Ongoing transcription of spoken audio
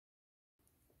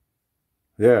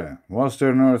Yeah, was there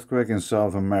an earthquake in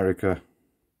South America?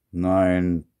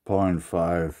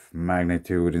 9.5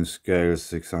 magnitude in scale,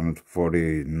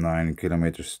 649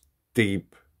 kilometers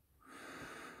deep.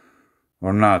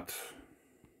 Or not?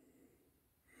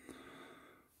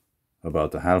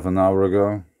 About a half an hour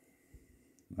ago,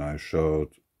 I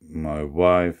showed my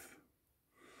wife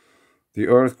the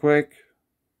earthquake.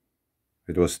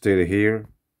 It was still here.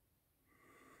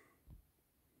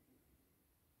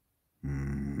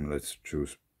 Let's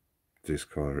choose this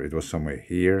color. It was somewhere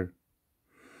here.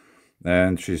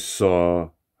 And she saw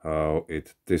how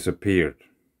it disappeared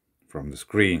from the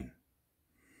screen.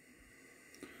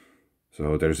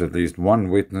 So there's at least one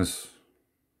witness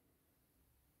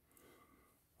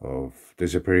of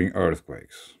disappearing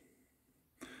earthquakes.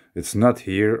 It's not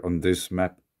here on this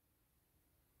map,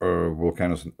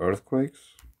 volcanoes and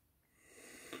earthquakes.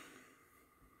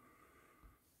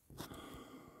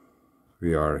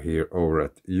 We are here over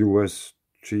at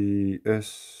USGS.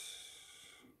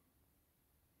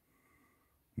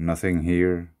 Nothing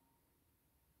here.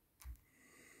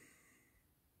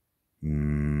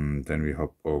 Then we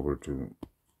hop over to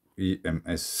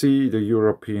EMSC, the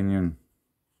European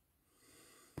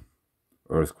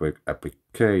Earthquake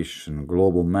Application,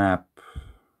 Global Map.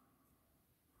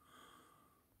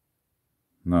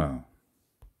 No.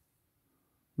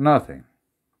 Nothing.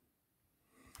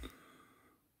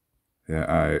 Yeah,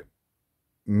 I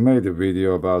made a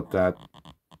video about that.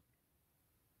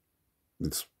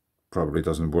 It probably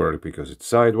doesn't work because it's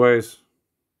sideways.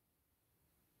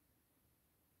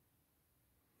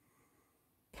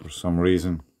 For some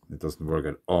reason, it doesn't work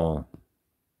at all.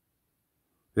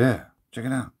 Yeah, check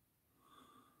it out.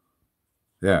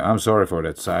 Yeah, I'm sorry for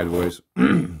that sideways.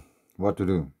 What to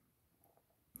do?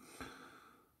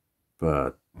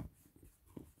 But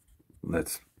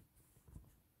let's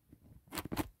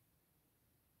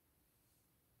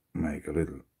make a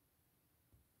little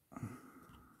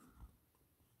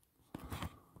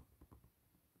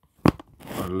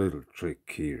trick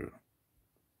here.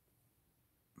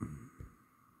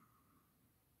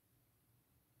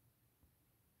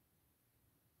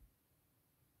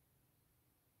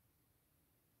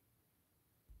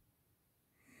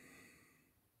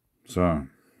 So,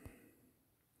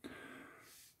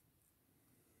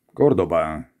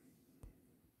 Cordoba.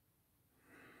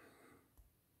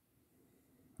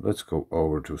 Let's go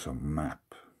over to some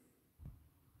map.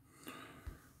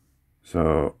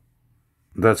 So,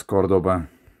 that's Cordoba,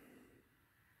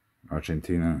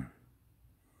 Argentina.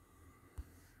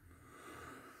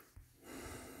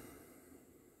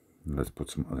 Let's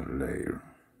put some other layer.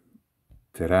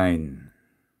 Terrain.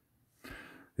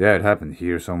 Yeah, it happened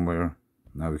here somewhere.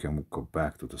 Now we can go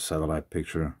back to the satellite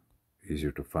picture.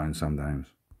 Easier to find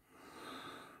sometimes.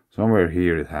 Somewhere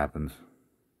here it happened.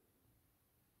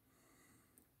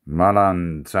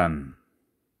 Malanzan.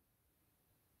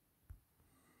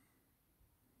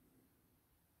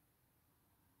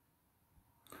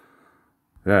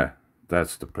 Yeah,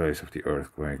 that's the place of the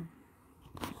earthquake.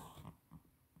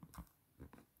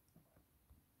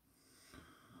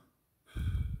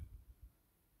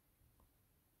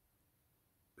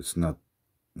 It's not,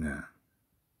 yeah.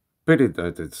 Pity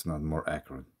that it's not more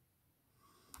accurate.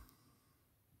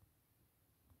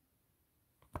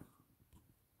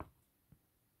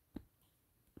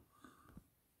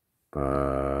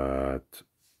 But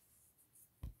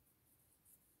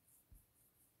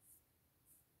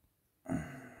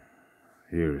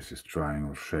here is this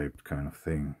triangle shaped kind of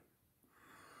thing.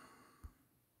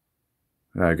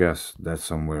 Yeah, I guess that's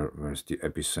somewhere where's the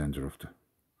epicenter of the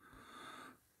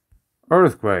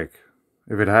earthquake,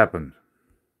 if it happened.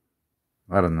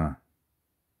 I don't know.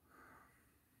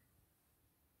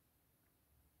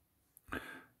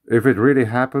 If it really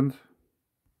happened,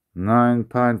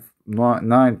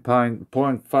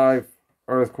 9.5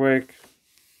 earthquake,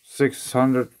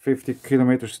 650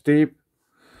 kilometers deep.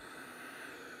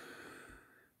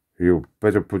 You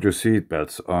better put your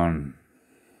seatbelts on.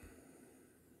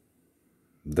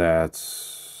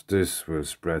 This will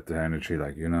spread the energy,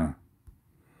 like, you know.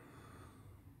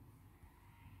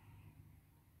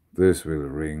 This will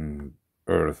ring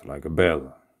Earth like a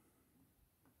bell.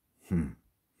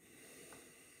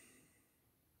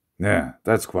 Yeah,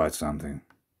 that's quite something.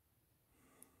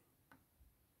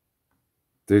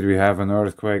 Did we have an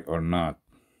earthquake or not?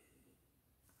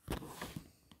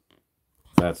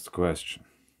 That's the question.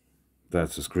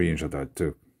 That's the screenshot I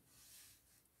took.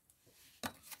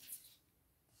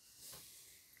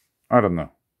 I don't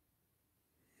know.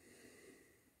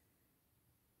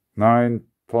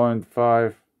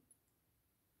 9.5.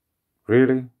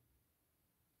 Really?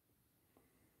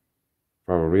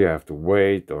 Probably have to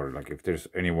wait, or like if there's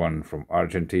anyone from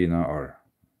Argentina or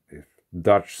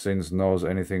Dutch since knows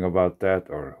anything about that,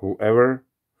 or whoever,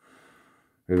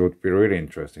 it would be really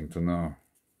interesting to know.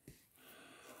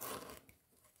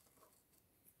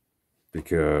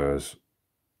 Because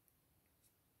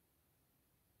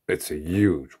it's a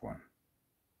huge one.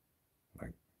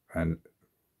 And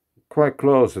quite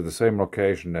close to the same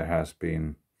location there has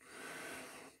been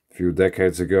a few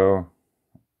decades ago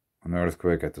an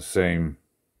earthquake at the same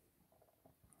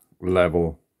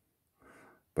level,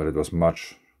 but it was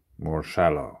much more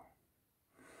shallow.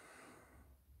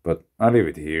 But I'll leave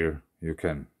it here. You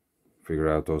can figure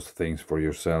out those things for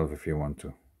yourself if you want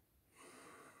to.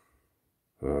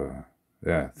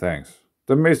 Yeah, thanks.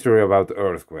 The mystery about the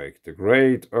earthquake. The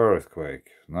great earthquake.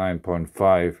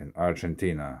 9.5 in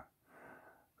Argentina.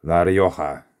 La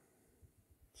Rioja.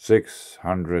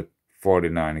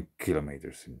 649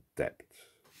 kilometers in depth.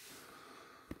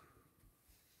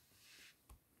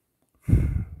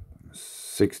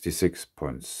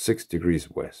 66.6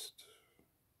 degrees west.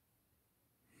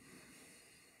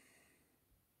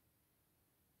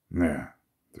 Yeah,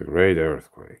 the great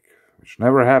earthquake, which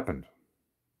never happened.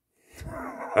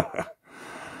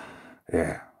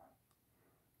 Yeah,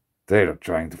 they're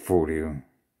trying to fool you.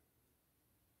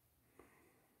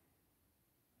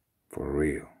 For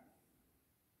real.